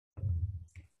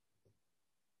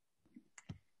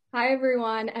Hi,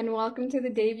 everyone, and welcome to the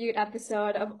debut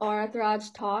episode of Aurat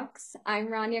Raj Talks. I'm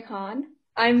Rania Khan,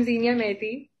 I'm Zinia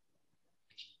Mehdi.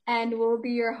 and we'll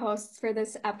be your hosts for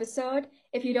this episode.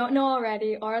 If you don't know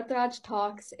already, Aurat Raj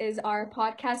Talks is our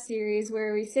podcast series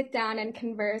where we sit down and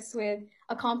converse with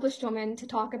accomplished women to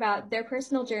talk about their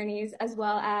personal journeys as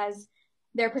well as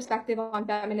their perspective on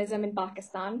feminism in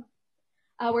Pakistan.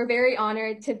 We're very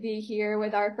honored to be here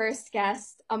with our first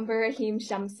guest, Amber Rahim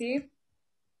Shamsi.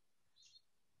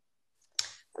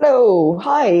 Hello,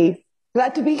 hi.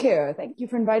 Glad to be here. Thank you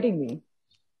for inviting me.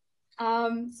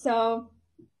 So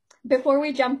before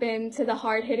we jump into the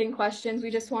hard-hitting questions,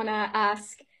 we just want to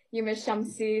ask you, Ms.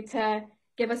 Shamsi, to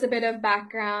give us a bit of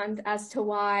background as to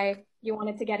why you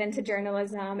wanted to get into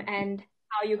journalism and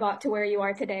how you got to where you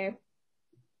are today.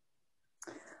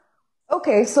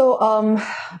 Okay, so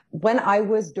when I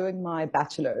was doing my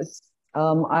bachelor's,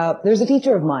 there's a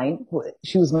teacher of mine,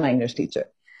 she was my English teacher,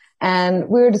 and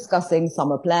we were discussing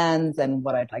summer plans and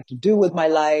what I'd like to do with my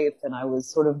life. And I was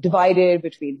sort of divided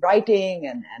between writing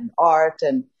and art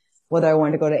and whether I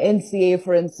wanted to go to NCA,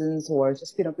 for instance, or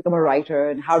just, become a writer,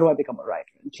 and how do I become a writer?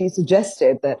 And she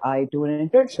suggested that I do an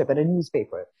internship at a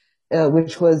newspaper,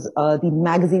 which was the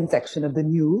magazine section of the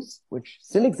news, which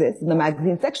still exists, and the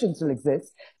magazine section still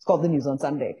exists. It's called the News on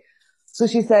Sunday. So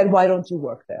she said, why don't you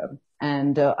work there?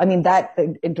 And that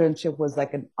internship was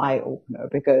like an eye opener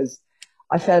because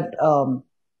I felt,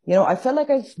 I felt like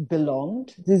I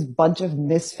belonged. This bunch of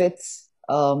misfits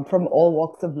from all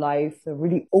walks of life,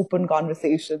 really open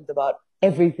conversations about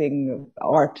everything: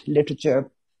 art,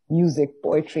 literature, music,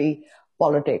 poetry,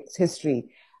 politics,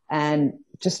 history, and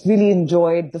just really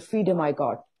enjoyed the freedom I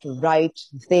got to write,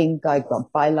 think. I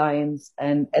got bylines,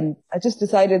 and I just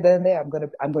decided then and there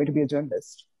I'm going to be a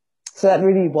journalist. So that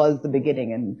really was the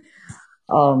beginning, and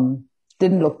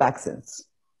didn't look back since.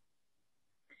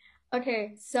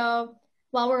 Okay, so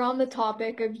while we're on the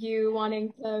topic of you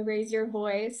wanting to raise your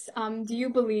voice, do you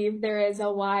believe there is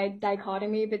a wide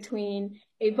dichotomy between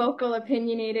a vocal,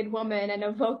 opinionated woman and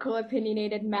a vocal,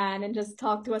 opinionated man? And just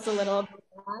talk to us a little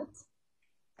about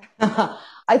that.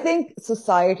 I think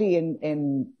society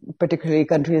in particularly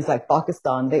countries like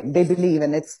Pakistan, they believe,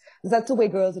 and that's the way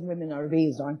girls and women are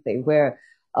raised, aren't they? Where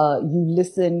you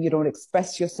listen, you don't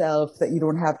express yourself, that you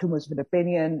don't have too much of an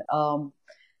opinion,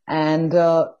 and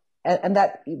uh, and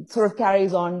that sort of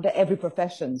carries on to every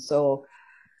profession. So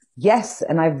yes,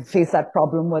 and I've faced that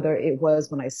problem, whether it was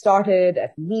when I started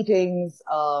at meetings,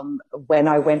 when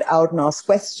I went out and asked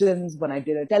questions, when I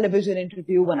did a television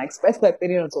interview, when I expressed my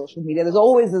opinion on social media. There's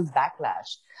always this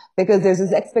backlash because there's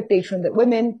this expectation that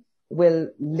women will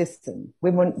listen.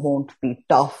 Women won't be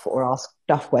tough or ask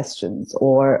tough questions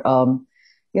or,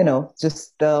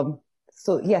 just,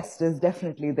 so yes, there's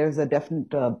a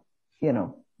definite,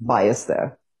 bias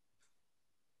there.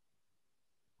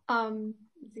 Um,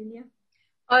 Zinia?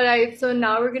 All right, so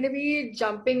now we're going to be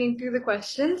jumping into the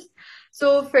questions.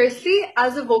 So, firstly,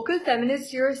 as a vocal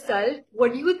feminist yourself,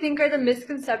 what do you think are the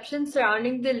misconceptions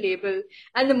surrounding the label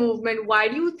and the movement? Why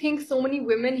do you think so many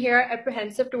women here are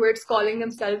apprehensive towards calling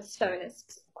themselves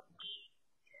feminists?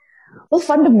 Well,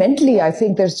 fundamentally, I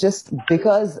think there's just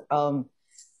because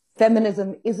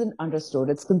feminism isn't understood.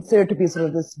 It's considered to be sort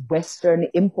of this Western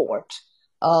import.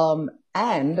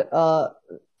 And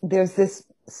there's this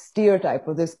stereotype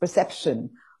or this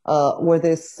perception or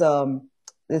this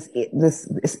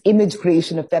image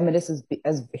creation of feminists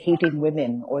as hating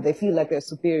women, or they feel like they're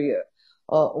superior.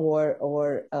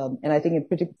 And I think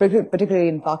particularly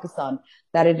in Pakistan,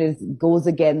 that goes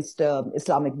against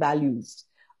Islamic values.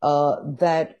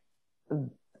 That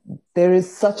there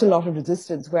is such a lot of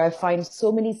resistance, where I find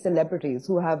so many celebrities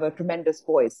who have a tremendous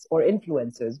voice, or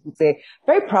influencers who say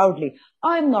very proudly,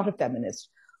 I'm not a feminist.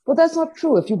 But that's not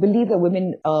true. If you believe that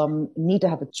women need to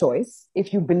have a choice,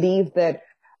 if you believe that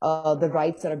the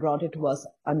rights that are granted to us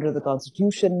under the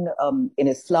Constitution, in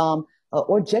Islam,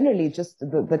 or generally just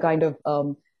the kind of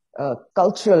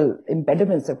cultural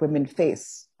impediments that women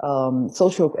face,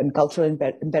 social and cultural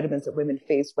impediments that women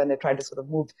face when they try to sort of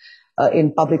move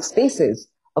in public spaces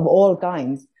of all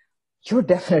kinds, you're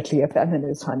definitely a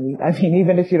feminist, honey. I mean,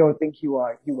 even if you don't think you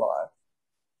are, you are.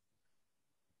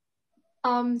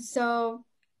 So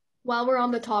while we're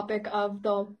on the topic of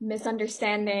the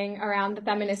misunderstanding around the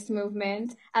feminist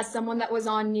movement, as someone that was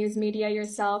on news media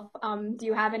yourself, do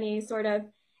you have any sort of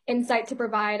insight to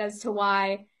provide as to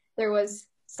why there was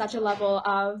such a level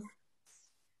of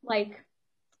like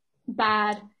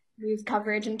bad news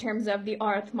coverage in terms of the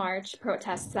Earth March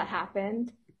protests that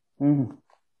happened? Mhm.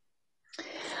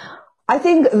 I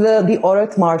think the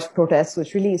Aurat March protests,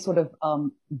 which really sort of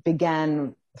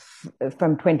began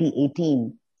from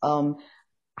 2018,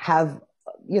 have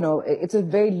it's a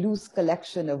very loose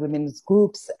collection of women's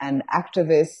groups and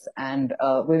activists and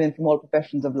women from all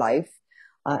professions of life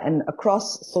and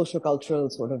across socio-cultural,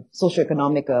 sort of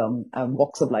socio-economic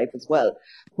walks of life as well,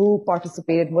 who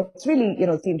participated in what's really,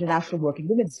 it's the International Working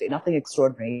Women's Day, nothing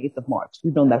extraordinary, 8th of March.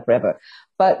 We've known that forever.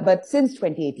 But since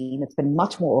 2018, it's been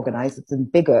much more organized, it's been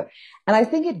bigger. And I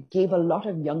think it gave a lot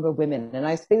of younger women, and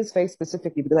I say this very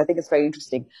specifically because I think it's very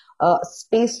interesting,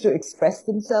 space to express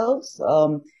themselves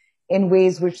in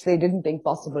ways which they didn't think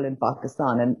possible in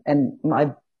Pakistan. And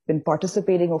I've been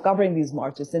participating or covering these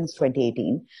marches since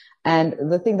 2018. And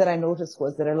the thing that I noticed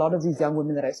was that a lot of these young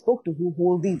women that I spoke to who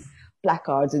hold these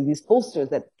placards and these posters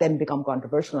that then become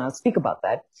controversial, and I'll speak about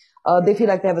that, they feel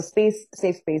like they have a safe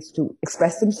space to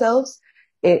express themselves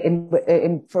and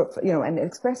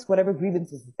express whatever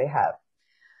grievances that they have.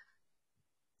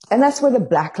 And that's where the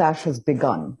backlash has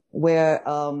begun, where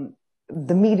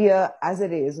the media, as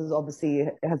it is obviously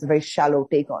has a very shallow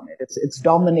take on it. It's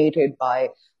dominated by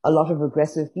a lot of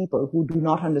regressive people who do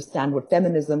not understand what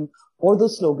feminism or the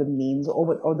slogan means,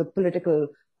 or the political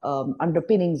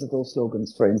underpinnings of those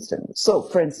slogans, for instance. So,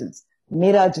 for instance,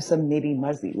 Mera Jism Meri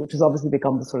Marzi, which has obviously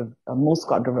become the sort of most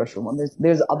controversial one.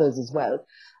 There's others as well.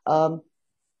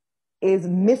 Is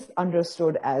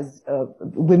misunderstood as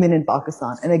women in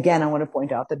Pakistan. And again, I want to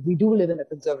point out that we do live in a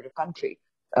conservative country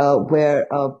where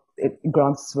it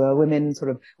grants women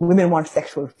want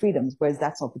sexual freedoms, whereas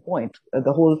that's not the point.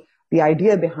 The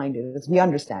idea behind it is we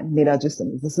understand, Mera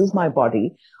Jism, this is my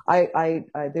body.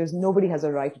 There's nobody has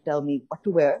a right to tell me what to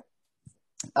wear,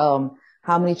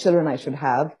 how many children I should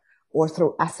have, or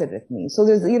throw acid at me. So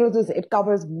it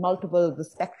covers the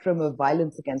spectrum of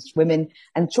violence against women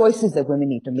and choices that women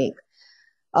need to make.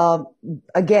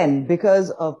 Again, because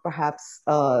of perhaps,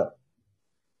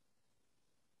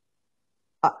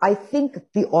 I think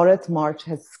the Aurat March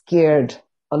has scared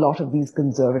a lot of these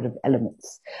conservative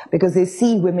elements because they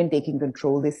see women taking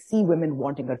control, they see women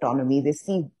wanting autonomy, they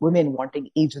see women wanting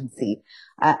agency.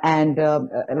 Like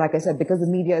I said, because the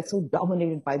media is so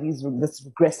dominated by this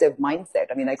regressive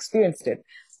mindset. I mean, I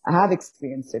have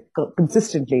experienced it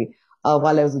consistently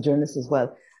while I was a journalist as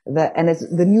well.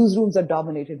 The newsrooms are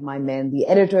dominated by men, the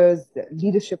editors, the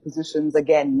leadership positions,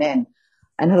 again, men.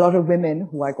 And a lot of women,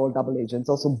 who I call double agents,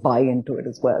 also buy into it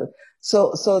as well.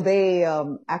 So they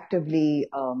actively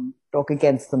talk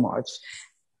against the march.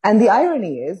 And the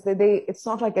irony is that it's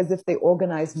not like as if they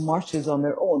organize marches on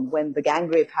their own. When the gang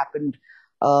rape happened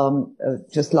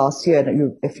just last year,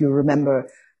 if you remember,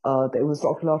 it was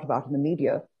talked a lot about in the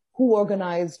media. Who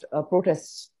organized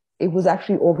protests? It was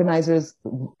actually organizers,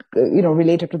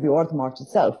 related to the Aurat March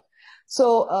itself.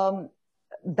 So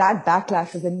that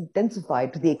backlash has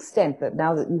intensified to the extent that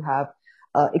now that you have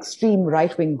extreme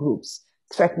right-wing groups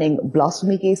threatening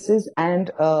blasphemy cases, and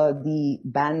the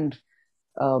banned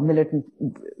militant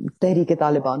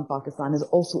Tehreek-e-Taliban Pakistan has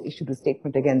also issued a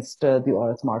statement against the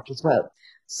Aurat March as well.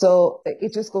 So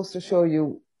it just goes to show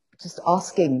you, just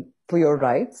asking for your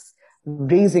rights,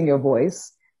 raising your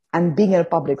voice, and being in a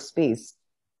public space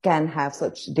can have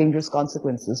such dangerous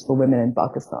consequences for women in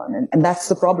Pakistan. And that's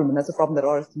the problem. And that's the problem that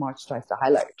Aurat March tries to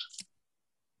highlight.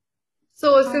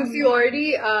 So since you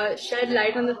already shed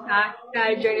light on the fact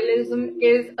that journalism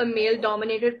is a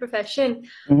male-dominated profession,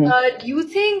 do you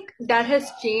think that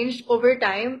has changed over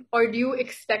time, or do you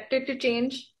expect it to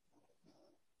change?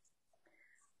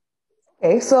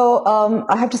 Okay, so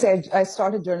I have to say I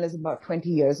started journalism about 20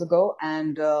 years ago,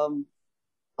 and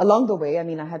along the way, I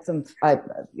mean, I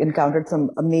encountered some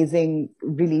amazing,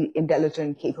 really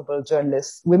intelligent, capable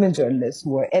journalists, women journalists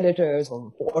who were editors or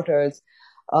reporters.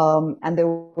 And there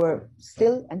were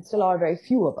still are very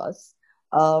few of us.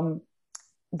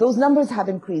 Those numbers have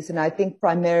increased, and I think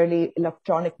primarily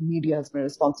electronic media has been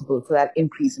responsible for that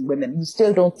increase in women. You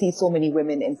still don't see so many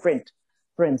women in print,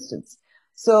 for instance.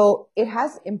 So it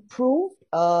has improved.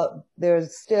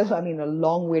 There's still, a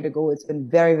long way to go. It's been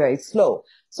very, very slow.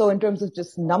 So in terms of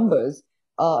just numbers,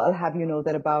 I'll have you know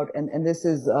that and this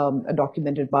is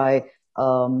documented by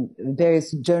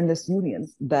various journalist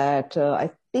unions, that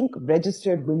I think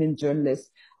registered women journalists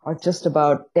are just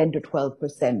about 10 to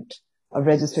 12% of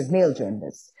registered male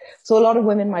journalists. So a lot of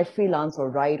women might freelance or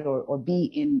write or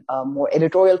be in more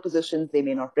editorial positions. They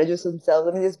may not register themselves.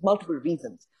 I mean, there's multiple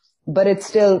reasons, but it's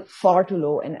still far too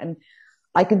low. And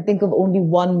I can think of only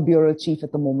one bureau chief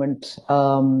at the moment,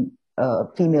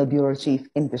 female bureau chief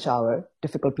in Peshawar,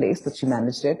 difficult place, but she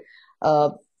managed it.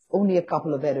 Only a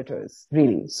couple of editors,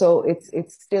 really. So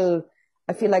it's still,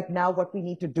 I feel like now what we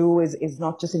need to do is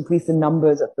not just increase the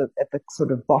numbers at the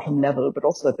sort of bottom level, but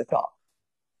also at the top.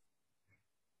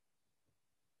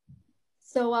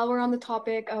 So while we're on the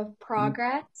topic of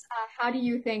progress, how do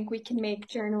you think we can make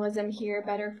journalism here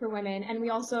better for women? And we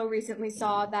also recently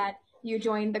saw that you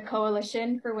joined the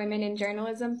Coalition for Women in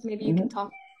Journalism. So maybe you can talk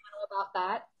a little about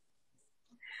that.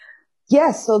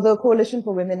 Yes, so the Coalition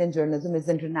for Women in Journalism is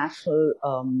an international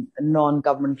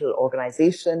non-governmental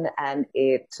organization, and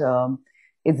it's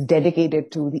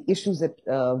dedicated to the issues that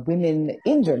women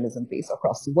in journalism face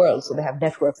across the world. So they have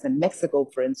networks in Mexico,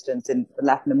 for instance, in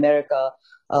Latin America,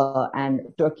 and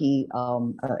Turkey,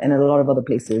 and a lot of other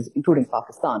places, including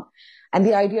Pakistan. And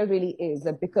the idea really is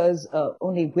that because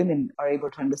only women are able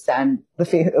to understand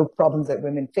the problems that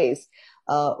women face,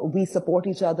 we support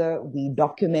each other, we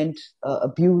document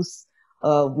abuse.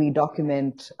 We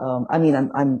document.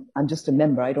 I'm just a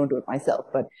member. I don't do it myself,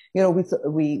 but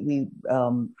we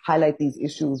highlight these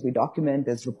issues. We document.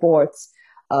 There's reports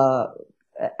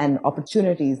and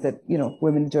opportunities that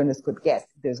women journalists could get.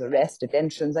 There's arrests,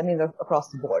 detentions. I mean, across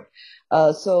the board.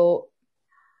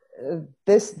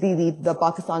 The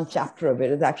Pakistan chapter of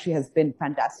it has been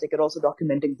fantastic. It also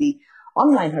documenting the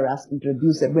online harassment and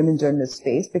abuse that women journalists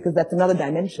face, because that's another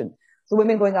dimension. So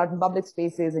women going out in public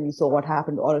spaces, and you saw what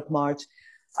happened at Audit March.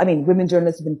 I mean, women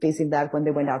journalists have been facing that when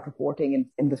they went out reporting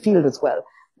in the field as well.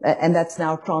 And that's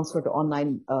now transferred to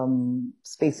online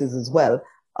spaces as well.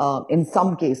 In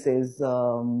some cases,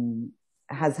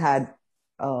 has had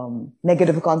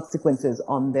negative consequences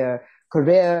on their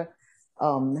career,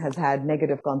 has had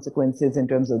negative consequences in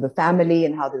terms of the family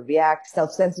and how they react,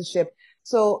 self-censorship.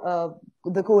 So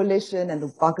the coalition and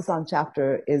the Pakistan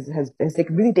chapter has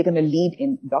really taken a lead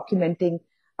in documenting,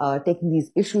 taking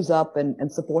these issues up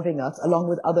and supporting us, along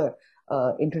with other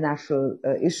international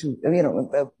issues,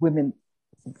 women.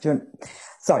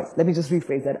 Sorry, let me just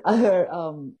rephrase that. Other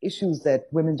issues that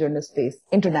women journalists face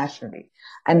internationally.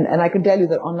 And I can tell you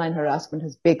that online harassment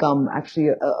has become actually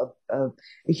a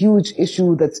huge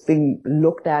issue that's being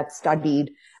looked at, studied,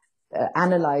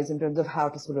 analyze in terms of how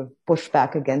to sort of push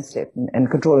back against it and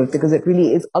control it, because it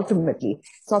really is ultimately,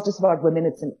 it's not just about women,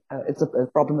 it's a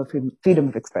problem of freedom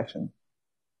of expression.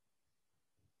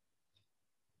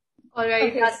 All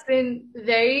right, that's been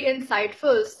very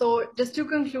insightful. So just to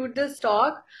conclude this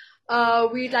talk,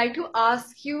 we'd like to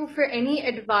ask you for any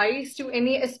advice to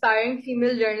any aspiring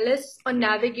female journalists on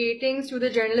navigating through the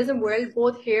journalism world,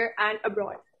 both here and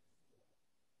abroad.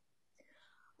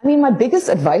 I mean, my biggest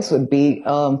advice would be,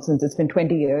 since it's been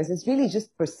 20 years, is really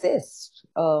just persist.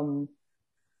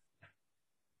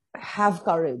 Have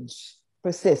courage,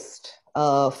 persist,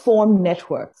 form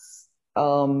networks,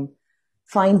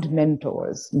 find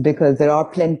mentors, because there are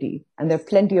plenty, and there are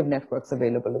plenty of networks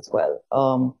available as well.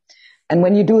 And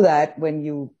when you do that, when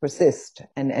you persist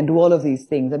and do all of these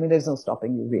things, I mean, there's no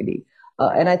stopping you really.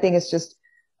 And I think it's just,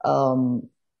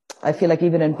 I feel like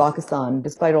even in Pakistan,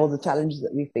 despite all the challenges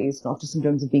that we face, not just in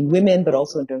terms of being women, but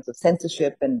also in terms of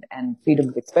censorship and freedom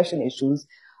of expression issues,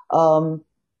 a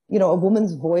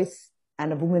woman's voice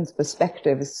and a woman's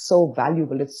perspective is so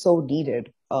valuable. It's so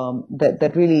needed,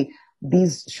 that really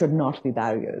these should not be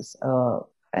barriers.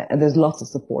 And there's lots of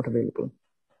support available.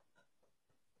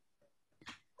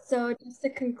 So just to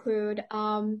conclude,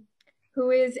 who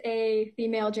is a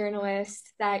female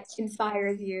journalist that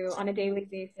inspires you on a daily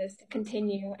basis to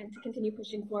continue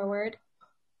pushing forward?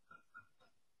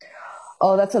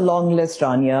 Oh, that's a long list,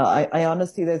 Rania. I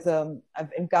honestly,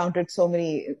 I've encountered so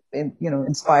many,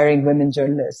 inspiring women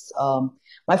journalists.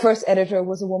 My first editor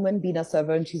was a woman, Bina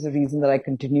Savar, and she's the reason that I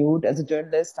continued as a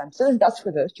journalist. I'm still in touch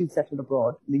with her. She's settled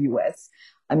abroad in the US.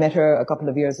 I met her a couple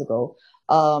of years ago.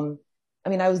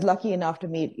 I was lucky enough to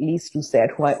meet Lise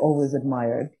Doucet, who I always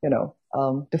admired,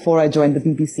 before I joined the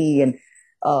BBC. And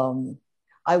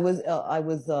I was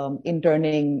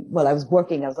interning. Well, I was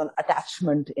working as an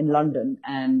attachment in London,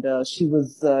 and she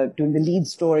was doing the lead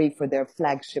story for their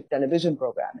flagship television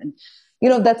program. And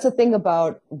that's the thing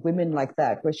about women like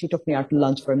that, where she took me out to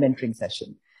lunch for a mentoring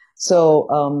session.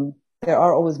 So there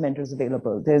are always mentors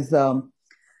available. There's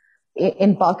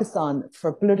in Pakistan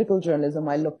for political journalism,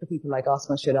 I look to people like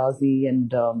Asma Shirazi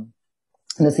and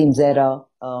Naseem Zehra.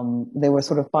 They were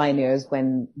sort of pioneers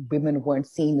when women weren't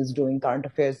seen as doing current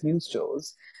affairs news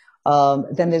shows.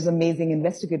 Then there's amazing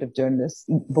investigative journalists,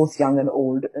 both young and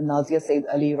old. Nazia Saeed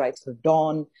Ali writes for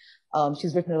Dawn.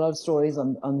 She's written a lot of stories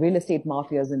on real estate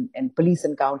mafias and police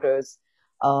encounters.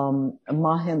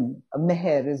 Mahim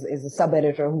Meher is a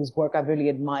sub-editor whose work I've really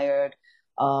admired.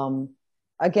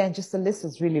 Again, just the list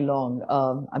is really long.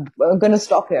 I'm going to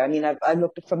stop here. I mean, I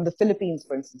looked at from the Philippines,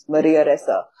 for instance, Maria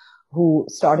Ressa, who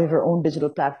started her own digital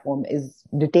platform, is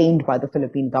detained by the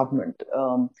Philippine government.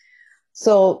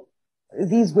 So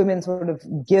these women sort of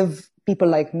give people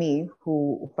like me,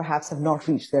 who perhaps have not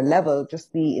reached their level,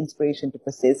 just the inspiration to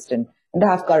persist and and to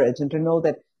have courage and to know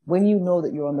that when you know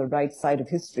that you're on the right side of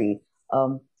history,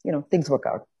 things work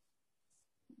out.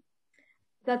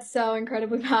 That's so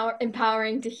incredibly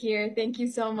empowering to hear. Thank you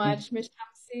so much, Ms.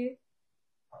 Shamsi.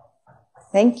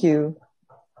 Thank you.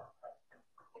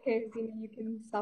 Okay, Zina, you can stop.